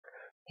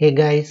Hey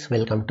guys,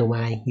 welcome to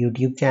my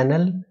YouTube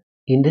channel.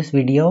 In this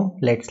video,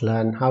 let's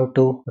learn how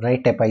to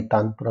write a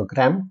Python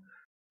program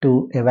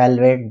to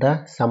evaluate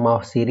the sum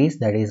of series,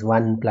 that is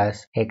 1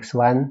 plus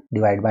x1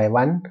 divided by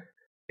 1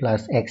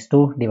 plus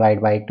x2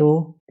 divided by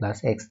 2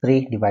 plus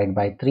x3 divided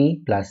by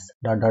 3 plus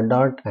dot dot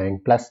dot and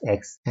plus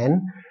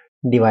xn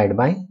divided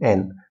by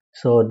n.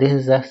 So this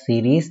is a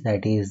series,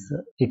 that is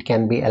it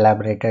can be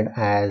elaborated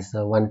as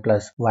 1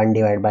 plus 1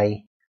 divided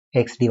by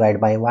x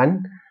divided by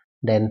 1,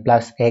 then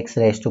plus x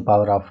raised to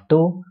power of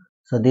 2.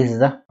 So this is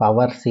the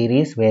power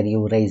series where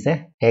you raise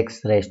a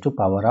x raised to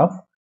power of,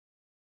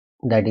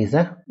 that is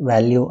a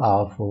value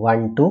of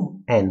 1 to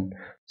n.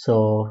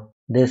 So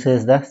this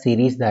is the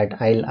series that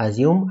I'll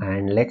assume,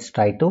 and let's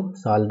try to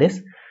solve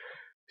this.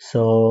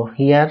 So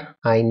here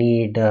I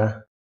need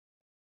the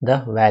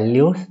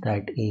values,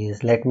 that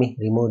is, let me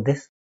remove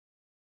this.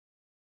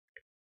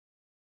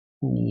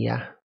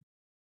 Yeah,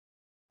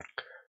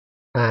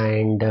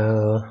 and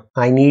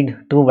I need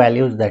two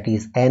values, that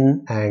is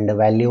n and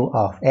value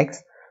of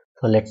x.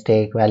 So let's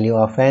take value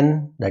of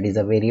n, that is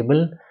a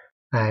variable,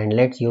 and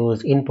let's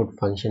use input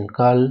function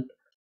call,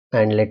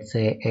 and let's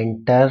say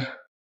enter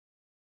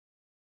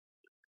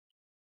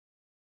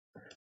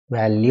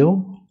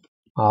value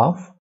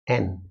of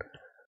n.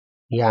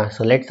 Yeah,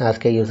 so let's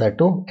ask a user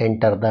to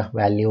enter the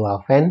value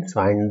of n,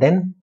 so and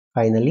then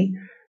finally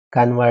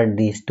convert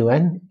these to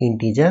an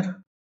integer.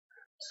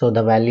 So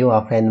the value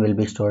of n will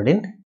be stored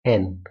in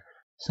n.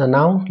 So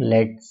now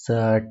let's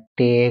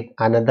take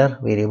another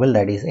variable,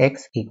 that is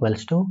x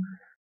equals to,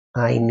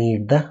 I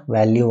need the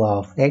value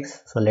of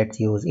x, so let's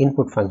use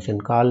input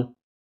function call,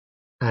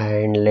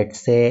 and let's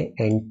say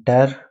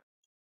enter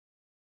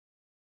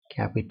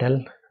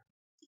capital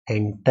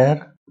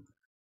enter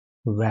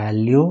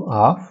value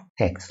of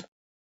x.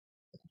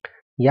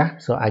 Yeah,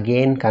 so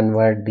again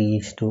convert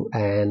these to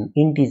an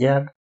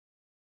integer.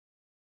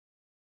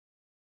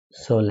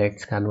 So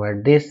let's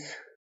convert this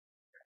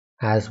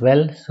as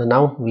well. So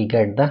now we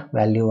get the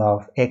value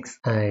of x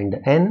and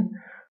n.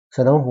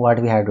 So now what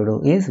we have to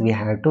do is we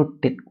have to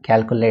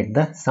calculate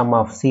the sum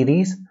of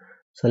series.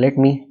 So let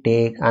me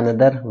take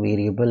another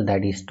variable,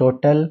 that is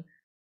total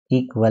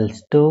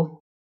equals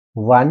to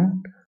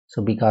 1.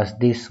 So because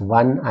this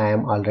 1 I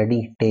am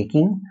already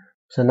taking,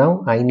 so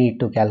now I need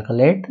to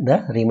calculate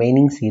the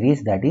remaining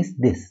series, that is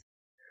this.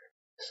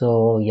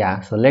 So yeah,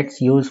 so let's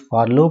use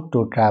for loop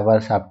to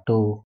traverse up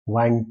to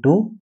 1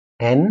 to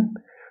n.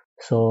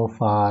 So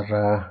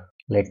for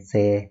let's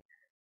say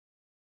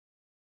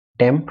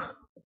temp,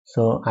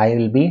 so I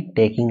will be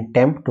taking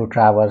temp to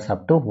traverse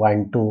up to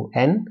 1 to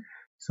n.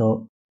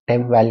 So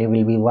temp value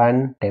will be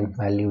 1, temp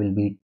value will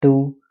be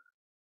 2,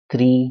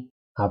 3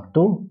 up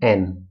to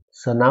n.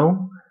 So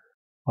now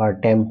for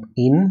temp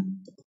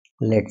in,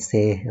 let's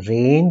say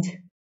range,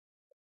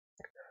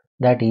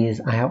 that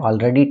is I have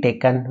already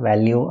taken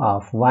value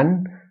of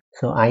 1,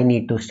 so I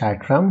need to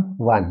start from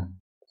 1.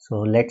 So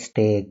let's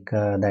take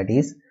that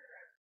is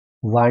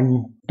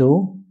 1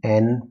 to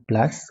n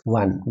plus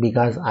 1,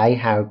 because I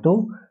have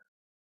to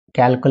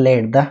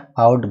calculate the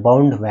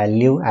outbound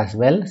value as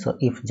well. So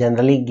if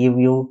generally give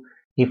you,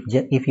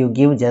 if you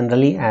give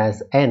generally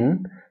as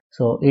n,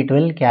 so it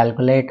will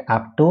calculate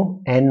up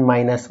to n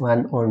minus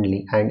 1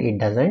 only, and it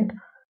doesn't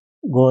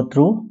go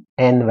through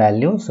n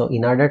value. So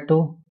in order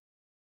to,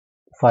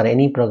 for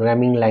any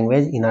programming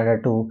language, in order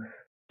to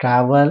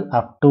travel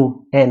up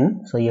to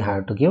n, so you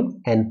have to give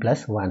n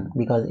plus 1,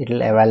 because it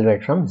will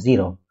evaluate from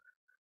 0.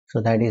 So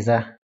that is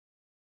a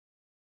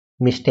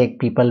mistake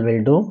people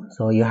will do.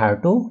 So you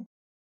have to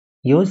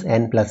use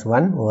n plus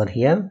 1 over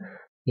here.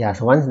 Yeah,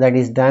 so once that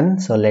is done,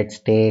 so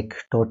let's take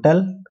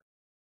total,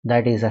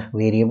 that is a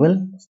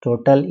variable.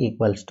 Total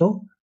equals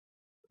to,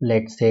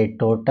 let's say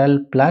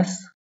total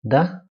plus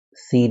the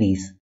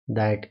series,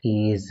 that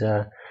is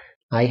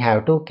I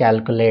have to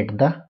calculate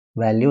the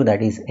value,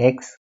 that is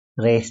x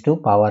raised to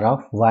power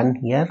of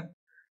 1 here.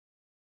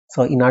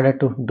 So in order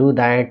to do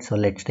that, so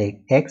let's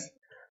take x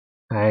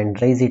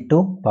and raise it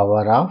to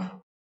power of,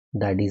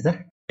 that is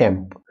a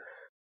temp.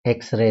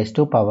 X raised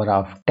to power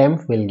of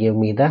temp will give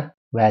me the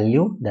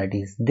value, that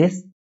is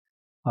this,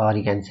 or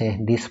you can say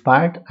this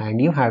part, and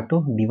you have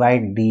to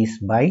divide these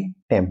by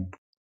temp.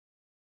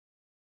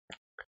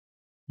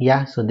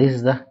 Yeah, so this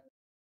is the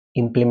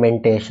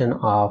implementation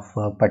of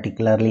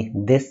particularly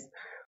this,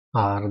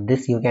 or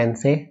this you can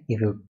say,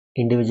 if you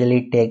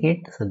individually take it.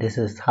 So this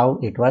is how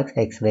it works,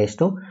 x raised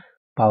to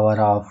power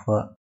of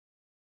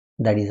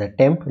that is a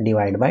temp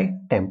divided by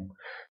temp.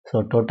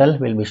 So total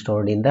will be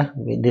stored in the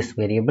this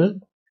variable.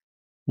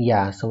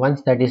 Yeah, so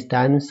once that is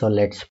done, so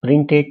let's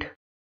print it.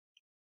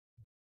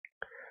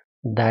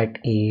 That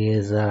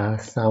is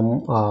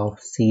sum of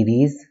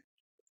series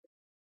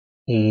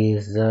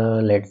is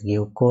let's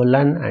give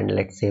colon, and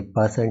let's say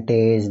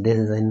percentage, this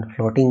is in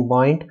floating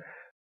point,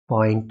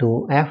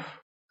 0.2f,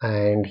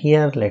 and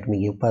here let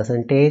me give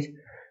percentage,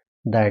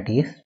 that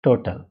is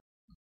total.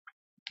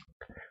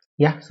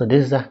 Yeah, so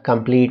this is a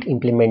complete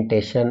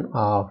implementation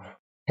of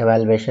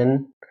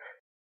evaluation,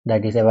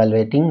 that is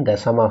evaluating the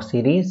sum of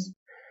series.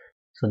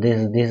 So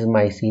this is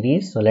my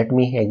series. So let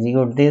me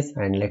execute this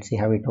and let's see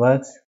how it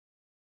works.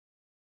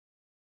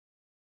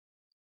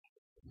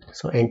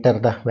 So enter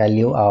the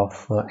value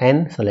of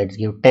n, so let's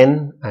give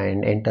 10,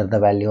 and enter the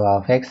value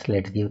of x,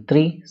 let's give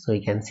 3. So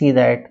you can see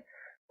that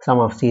sum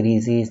of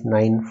series is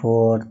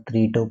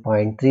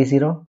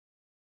 9432.30.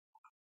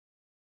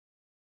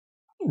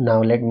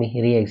 Now let me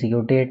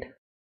re-execute it.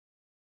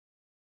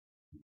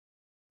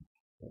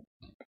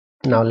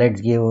 Now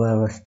let's give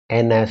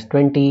n as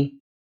 20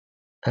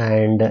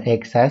 and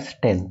x as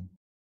 10.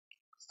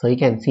 So you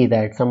can see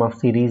that sum of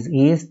series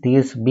is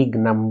this big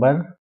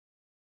number.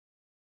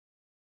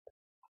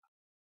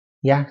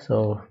 Yeah,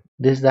 so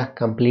this is the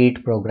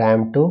complete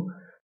program to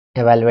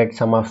evaluate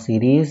sum of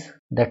series.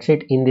 That's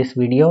it in this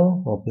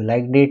video. Hope you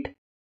liked it.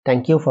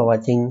 Thank you for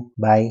watching.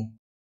 Bye.